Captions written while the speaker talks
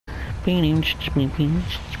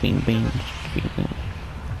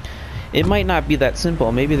It might not be that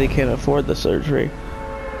simple. Maybe they can't afford the surgery.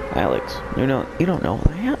 Alex, you don't know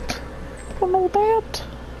that. You don't know that.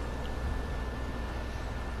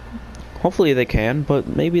 Hopefully they can, but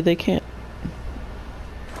maybe they can't.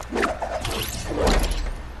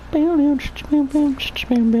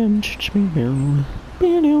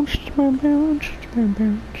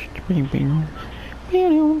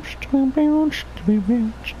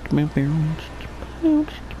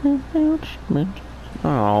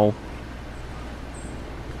 Oh.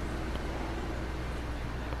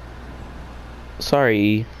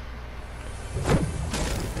 Sorry.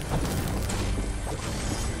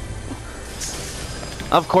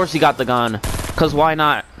 Of course he got the gun. 'Cause why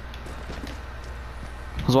not?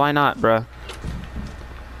 'Cause why not, bruh?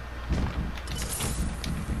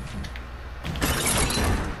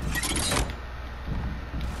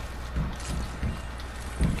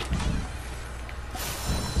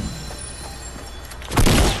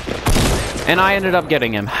 And I ended up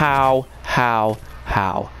getting him. How?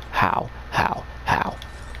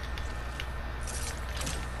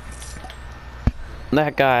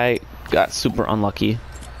 That guy got super unlucky.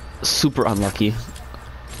 Super unlucky.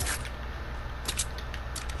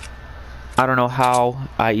 I don't know how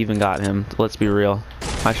I even got him. Let's be real.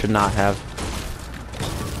 I should not have.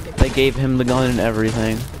 They gave him the gun and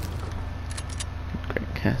everything.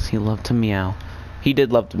 Great Cass, he loved to meow. He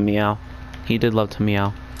did love to meow. He did love to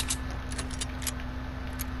meow.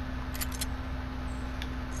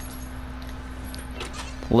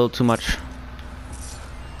 A little too much.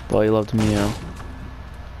 Boy, he loved to meow.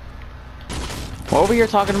 We're over here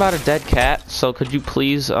talking about a dead cat, so could you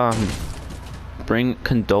please, bring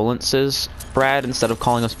condolences, Brad, instead of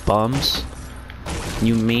calling us bums?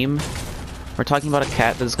 You meme? We're talking about a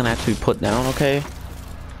cat that's gonna have to be put down, okay?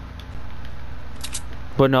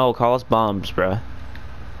 But no, call us bums, bruh.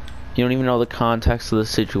 You don't even know the context of the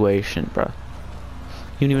situation, bruh.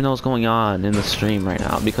 You don't even know what's going on in the stream right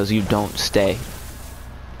now because you don't stay.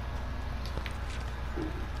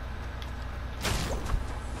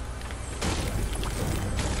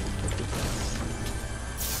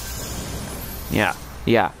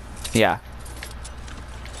 Yeah.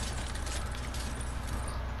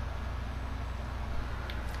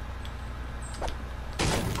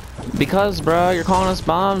 Because, bro, you're calling us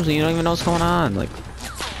bombs and you don't even know what's going on. Like,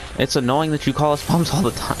 it's annoying that you call us bombs all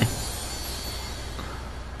the time.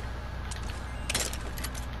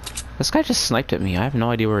 This guy just sniped at me. I have no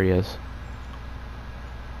idea where he is.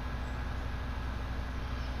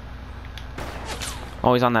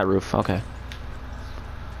 Oh, he's on that roof. Okay.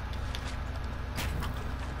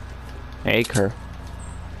 Acre.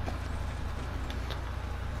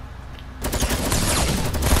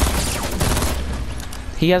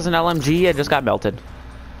 He has an LMG. I just got melted.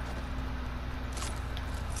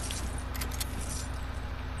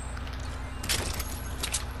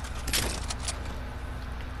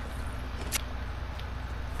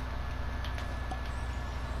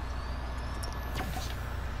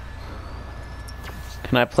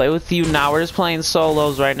 Can I play with you now? We're just playing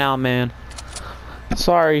solos right now, man.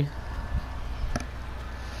 Sorry.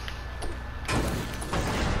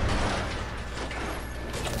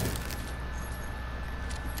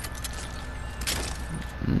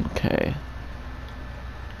 Okay.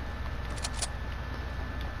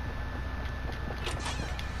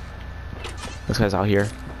 This guy's out here.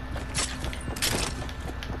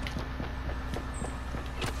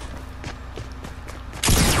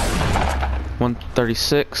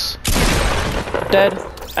 $136. Dead.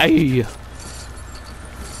 Ay.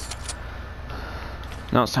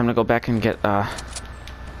 Now it's time to go back and get that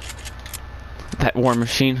war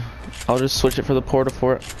machine. I'll just switch it for the porta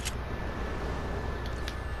fort.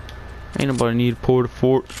 Ain't nobody need a porta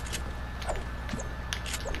fort.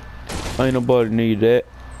 Ain't nobody need that.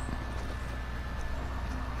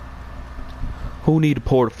 Who need a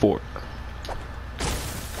porta fort?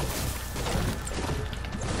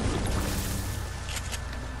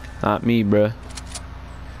 Not me, bruh.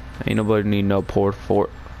 Ain't nobody need no porta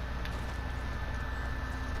fort.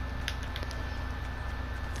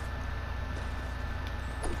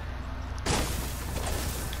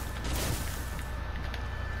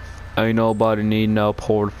 Ain't nobody need no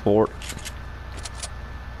porta fort.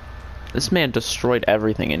 This man destroyed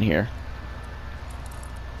everything in here.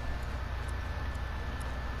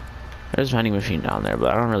 There's a vending machine down there,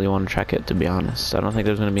 but I don't really want to check it, to be honest. I don't think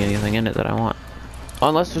there's going to be anything in it that I want.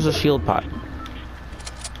 Unless there's a shield pot.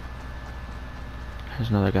 There's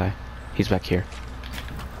another guy. He's back here.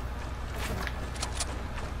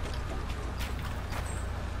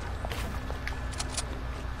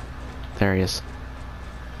 There he is.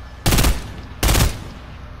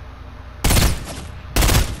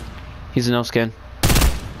 He's a no skin.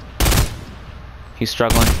 He's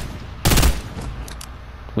struggling.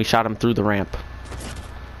 We shot him through the ramp.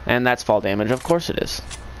 And that's fall damage. Of course it is.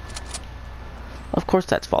 Of course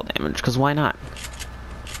that's fall damage, because why not?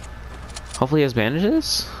 Hopefully he has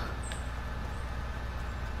bandages?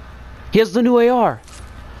 He has the new AR!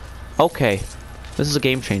 Okay. This is a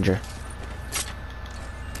game changer.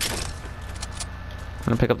 I'm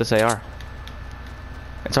gonna pick up this AR.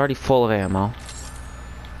 It's already full of ammo.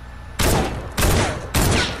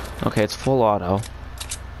 Okay, it's full auto.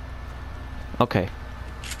 Okay.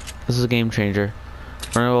 This is a game changer.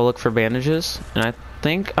 We're gonna go look for bandages, and I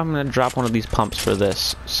think I'm gonna drop one of these pumps for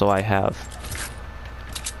this, so I have.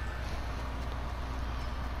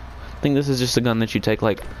 I think this is just a gun that you take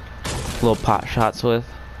like little pot shots with.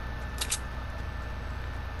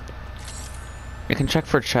 It can check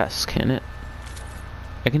for chests, can it?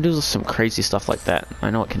 It can do some crazy stuff like that.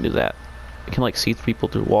 I know it can do that. It can like see people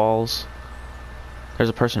through walls. There's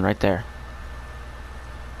a person right there.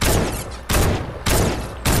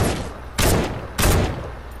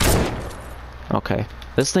 Okay.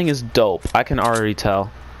 This thing is dope. I can already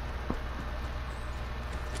tell.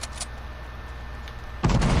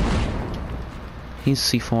 He's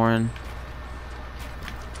C4ing.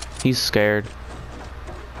 He's scared.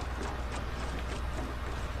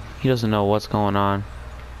 He doesn't know what's going on.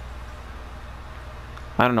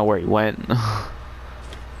 I don't know where he went.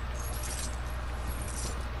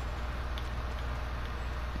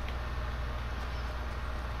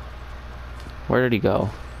 Where did he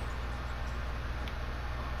go?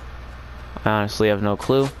 I honestly have no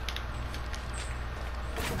clue.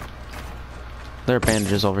 There are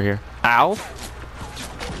bandages over here. Ow!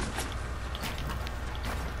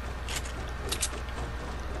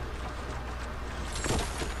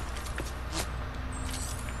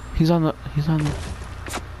 He's on the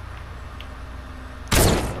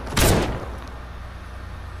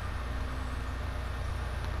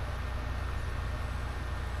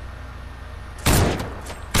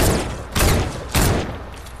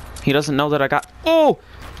He doesn't know that I got. Oh!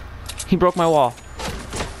 He broke my wall.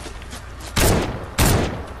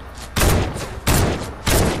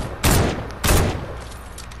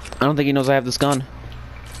 I don't think he knows I have this gun.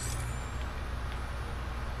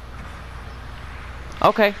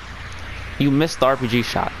 Okay. You missed the RPG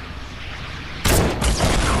shot.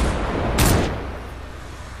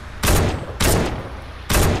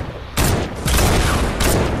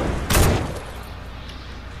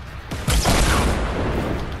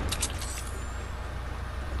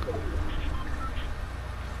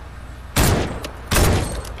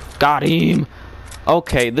 Got him!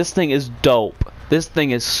 Okay, this thing is dope. This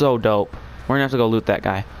thing is so dope. We're gonna have to go loot that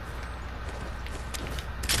guy.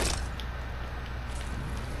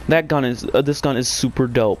 That gun is, this gun is super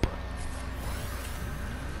dope.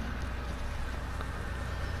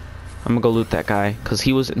 I'm gonna go loot that guy, cause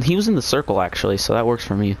he was in the circle actually, so that works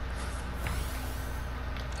for me.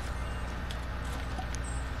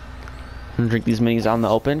 I'm gonna drink these minis out in the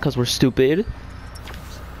open, cause we're stupid.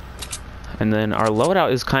 And then our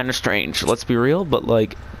loadout is kind of strange, let's be real, but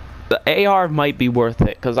like, the AR might be worth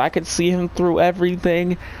it, because I could see him through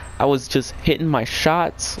everything. I was just hitting my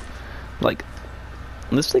shots. Like,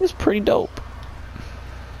 this thing is pretty dope.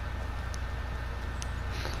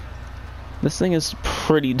 This thing is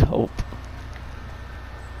pretty dope.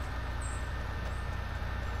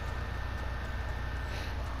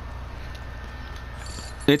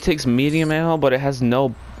 It takes medium ammo, but it has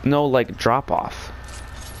no like drop off.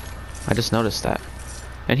 I just noticed that.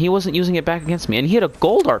 And he wasn't using it back against me. And he had a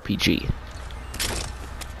gold RPG.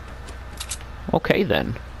 Okay,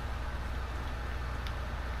 then.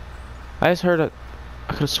 I just heard a...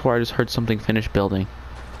 I could have swore I just heard something finish building.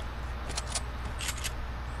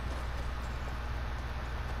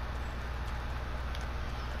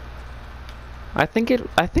 I think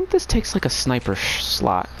this takes like a sniper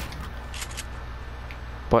slot.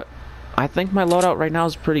 But I think my loadout right now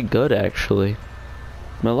is pretty good, actually.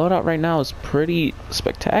 My loadout right now is pretty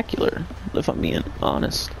spectacular, if I'm being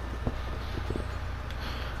honest.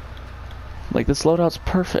 Like, this loadout's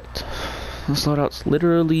perfect. This loadout's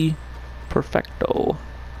literally perfecto.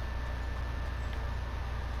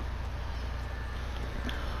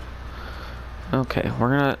 Okay,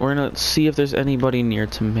 we're gonna see if there's anybody near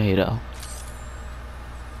Tomato.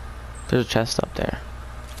 There's a chest up there.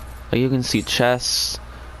 Like, you can see chests.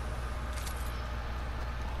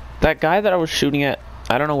 That guy that I was shooting at,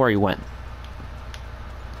 I don't know where he went.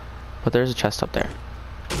 But there's a chest up there.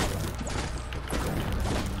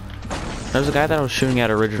 There's a guy that I was shooting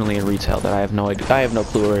at originally in retail that I have no idea. I have no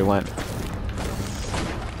clue where he went.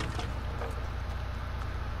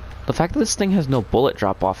 The fact that this thing has no bullet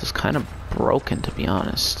drop off is kind of broken, to be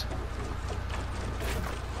honest.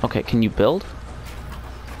 Okay, can you build?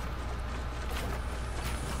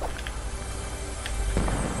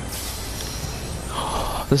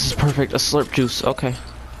 This is perfect. A slurp juice. Okay.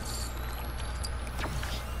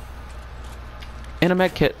 And a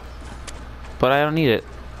med kit. But I don't need it.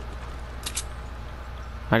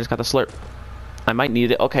 I just got the slurp. I might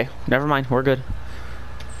need it. Okay, never mind. We're good.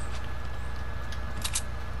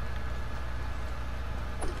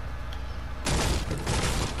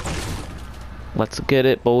 Let's get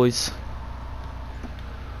it, boys.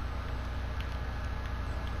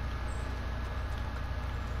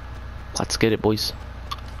 Let's get it, boys.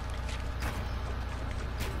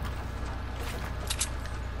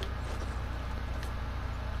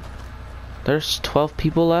 There's 12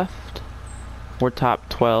 people left. We're top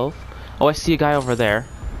 12. Oh, I see a guy over there.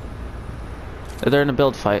 They're in a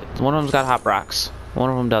build fight. One of them's got hot rocks. One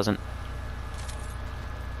of them doesn't.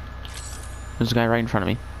 There's a guy right in front of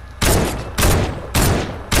me.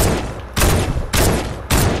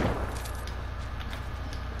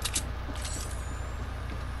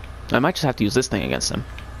 I might just have to use this thing against him.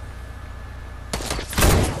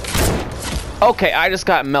 Okay, I just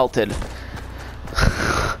got melted.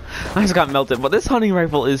 I just got melted, but this hunting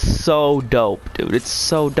rifle is so dope, dude. It's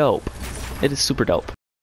so dope. It is super dope.